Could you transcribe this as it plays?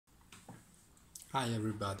Hi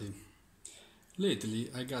everybody. Lately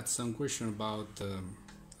I got some question about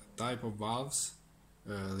type of valves,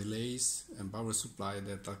 relays and power supply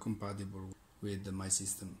that are compatible with my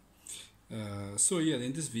system.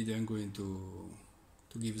 In this video I'm going to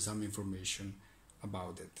give some information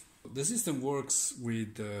about it. The system works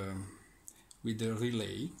with the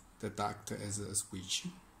relay that act as a switch,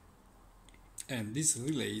 and these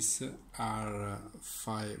relays are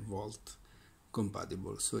 5 volt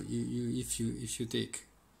compatible. So if you take,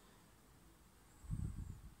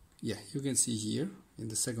 you can see here in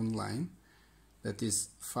the second line that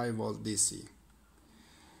is 5 volt DC,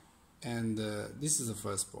 and this is the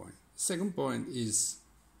first point. Second point is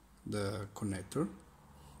the connector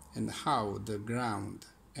and how the ground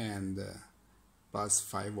and plus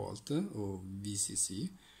 5 volt or VCC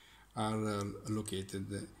are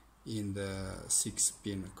located in the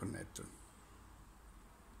 6-pin connector.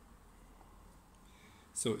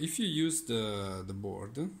 So if you use the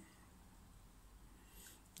board,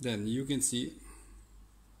 then you can see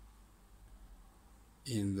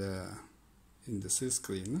in the cell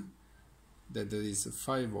screen that there is a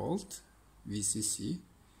 5 volt VCC,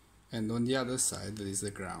 and on the other side there is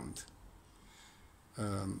the ground.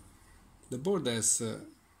 The board has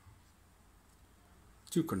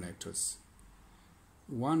 2 connectors,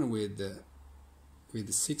 one with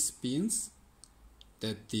 6 pins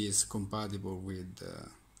that is compatible with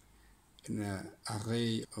an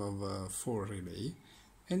array of 4 relay,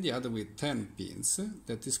 and the other with 10 pins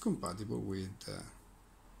that is compatible with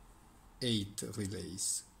 8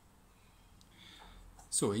 relays.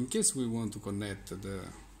 So in case we want to connect the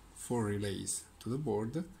 4 relays to the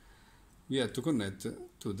board, we have to connect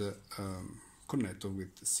to the connector with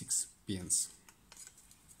 6 pins.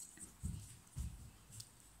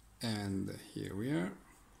 And here we are.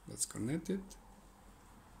 Let's connect it.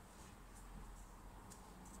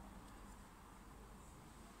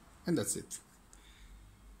 And that's it.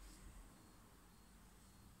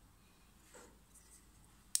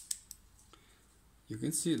 You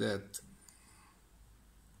can see that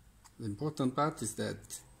the important part is that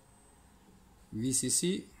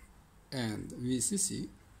VCC and VCC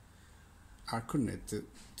are connected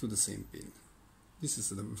to the same pin. This is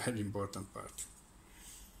the very important part.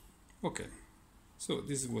 Okay, so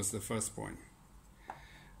this was the first point.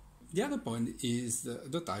 The other point is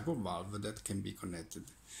the type of valve that can be connected.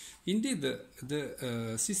 Indeed,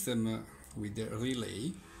 the system with the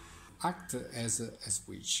relay acts as a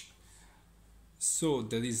switch. So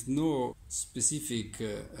there is no specific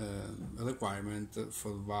requirement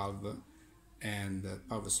for valve and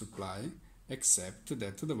power supply, except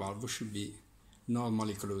that the valve should be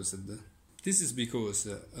normally closed. This is because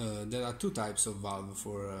there are 2 types of valve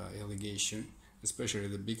for irrigation, especially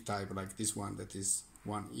the big type like this one that is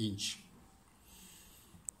 1 inch.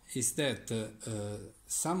 Is that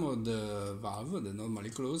some of the valve, the normally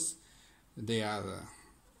closed, they are,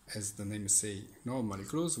 as the name say, normally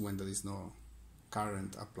closed when there is no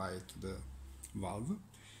current applied to the valve,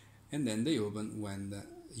 and then they open when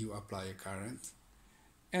you apply a current,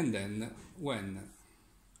 and then when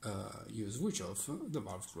you switch off, the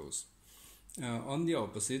valve closes. On the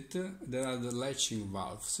opposite, there are the latching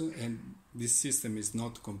valves, and this system is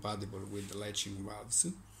not compatible with the latching valves,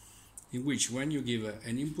 in which when you give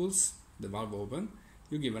an impulse, the valve open,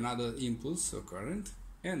 you give another impulse or current,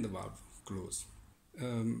 and the valve close.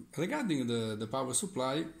 Regarding the power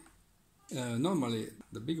supply, normally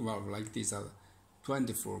the big valve like this are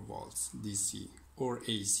 24 volts DC or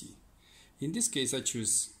AC. In this case I've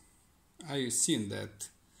seen that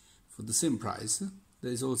for the same price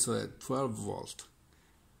there is also a 12 volt.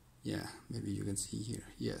 Yeah, maybe you can see here.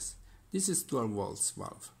 Yes, this is 12 volts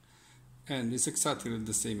valve, and it's exactly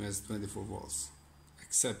the same as 24 volts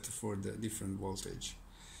except for the different voltage.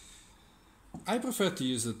 I prefer to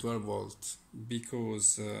use the 12 volt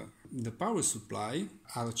because the power supply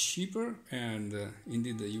are cheaper, and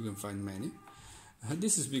indeed you can find many.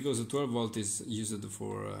 This is because the 12 volt is used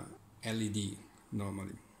for LED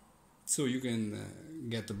normally, so you can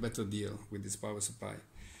get a better deal with this power supply,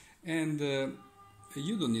 and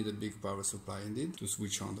you don't need a big power supply indeed to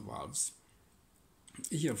switch on the valves.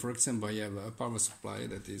 Here, for example, I have a power supply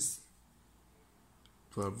that is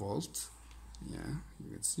 12 volt. Yeah,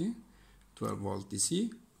 you can see 12 volt DC,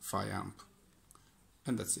 5 amp,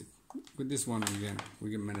 and that's it. With this one we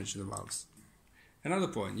can manage the valves. Another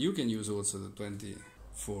point, you can use also the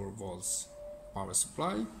 24 volts power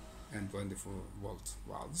supply and 24 volt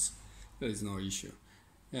valves. There is no issue,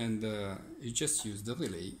 and you just use the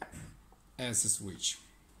relay as a switch.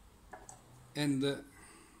 And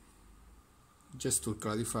just to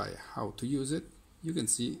clarify how to use it, you can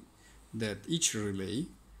see that each relay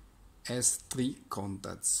has 3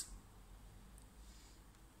 contacts.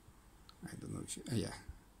 I don't know if you, yeah.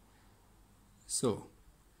 So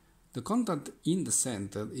the contact in the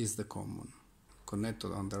center is the common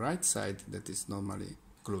connector on the right side that is normally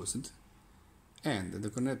closed, and the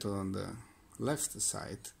connector on the left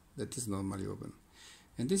side that is normally open.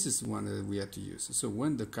 And this is one that we have to use. So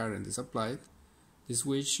when the current is applied, the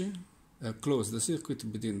switch closes the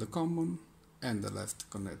circuit between the common and the left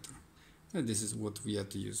connector. And this is what we have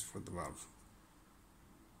to use for the valve.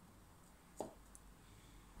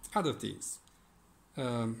 Other things.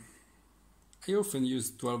 I often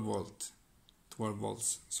use 12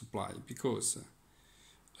 volts supply because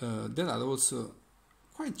there are also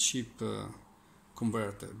quite cheap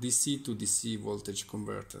converter, DC to DC voltage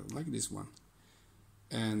converter, like this one.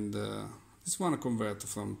 And this one converts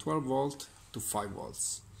from 12 volt to 5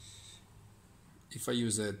 volts. If I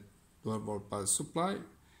use a 12 volt power supply,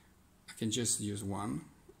 I can just use one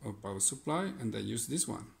power supply, and I use this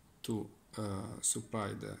one to supply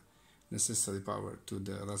the necessary power to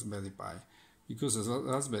the Raspberry Pi, because the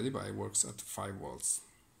Raspberry Pi works at 5 volts.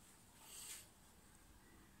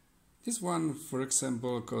 This one, for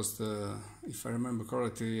example, cost, if I remember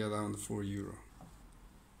correctly, around €4.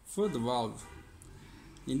 For the valve,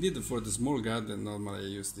 indeed for the small garden, normally I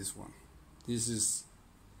use this one. This is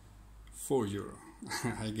 €4.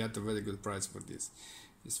 I got a very good price for this.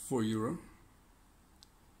 It's €4.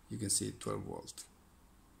 You can see 12 volt.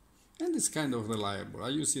 And it's kind of reliable. I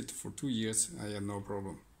use it for 2 years, I have no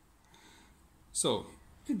problem. So,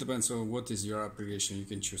 it depends on what is your application. You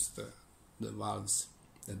can choose the valves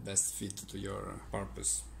that best fit to your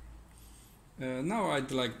purpose. Now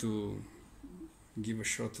I'd like to give a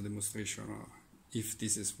short demonstration of if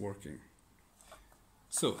this is working.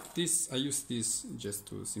 So I use this just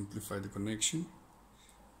to simplify the connection,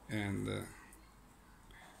 and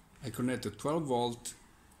I connected 12 volt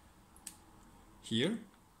here,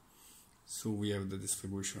 so we have the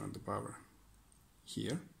distribution of the power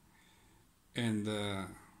here, and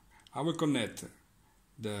I will connect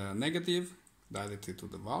the negative directly to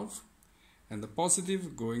the valve and the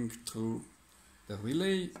positive going through the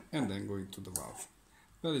relay and then going to the valve.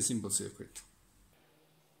 Very simple circuit.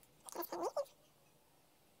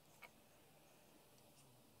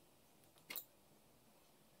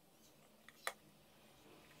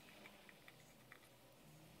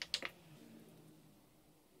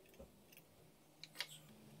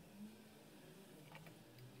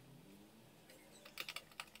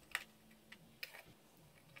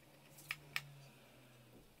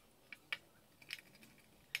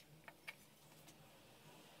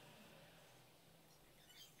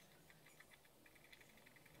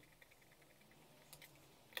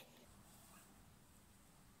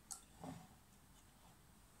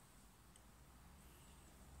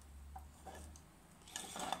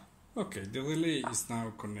 Okay, the relay is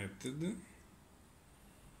now connected.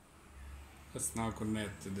 Let's now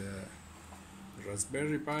connect the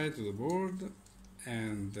Raspberry Pi to the board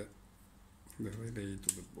and the relay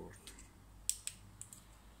to the board.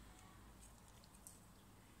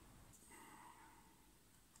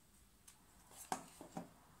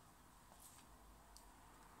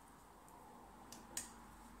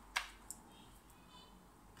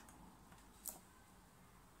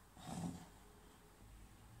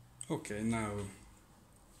 Okay, now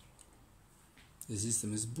the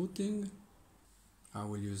system is booting. I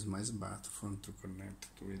will use my smartphone to connect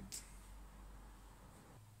to it.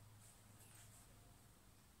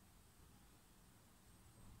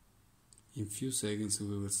 In few seconds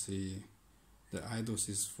we will see the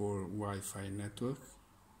hydrosys4 Wi-Fi network.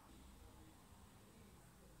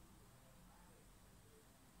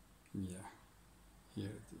 Yeah, here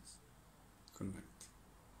it is. Connect.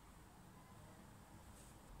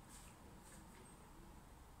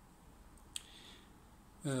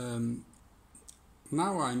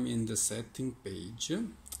 Now I'm in the setting page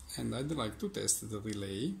and I'd like to test the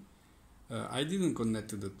relay. I didn't connect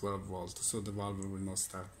to the 12 volt, so the valve will not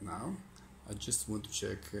start now. I just want to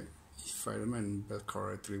check if I remember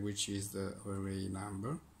correctly which is the relay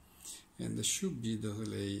number, and it should be the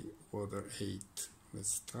relay order 8.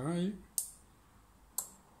 Let's try.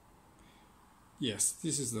 Yes,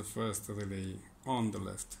 this is the first relay on the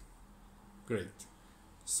left. Great.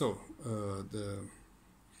 So the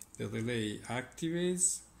relay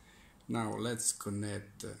activates. Now let's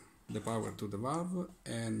connect the power to the valve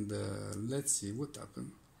and let's see what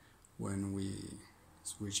happens when we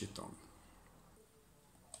switch it on.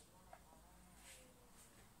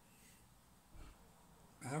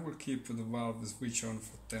 I will keep the valve switch on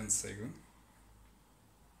for 10 seconds.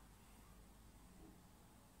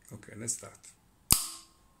 Okay, let's start.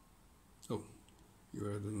 So you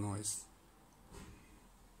heard the noise.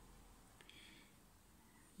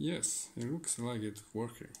 Yes, it looks like it's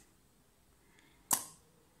working.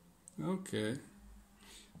 Okay,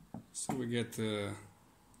 so we get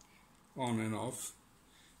on and off,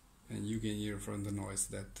 and you can hear from the noise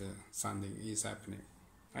that sanding is happening.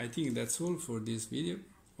 I think that's all for this video.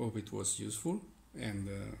 Hope it was useful, and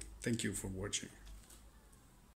thank you for watching.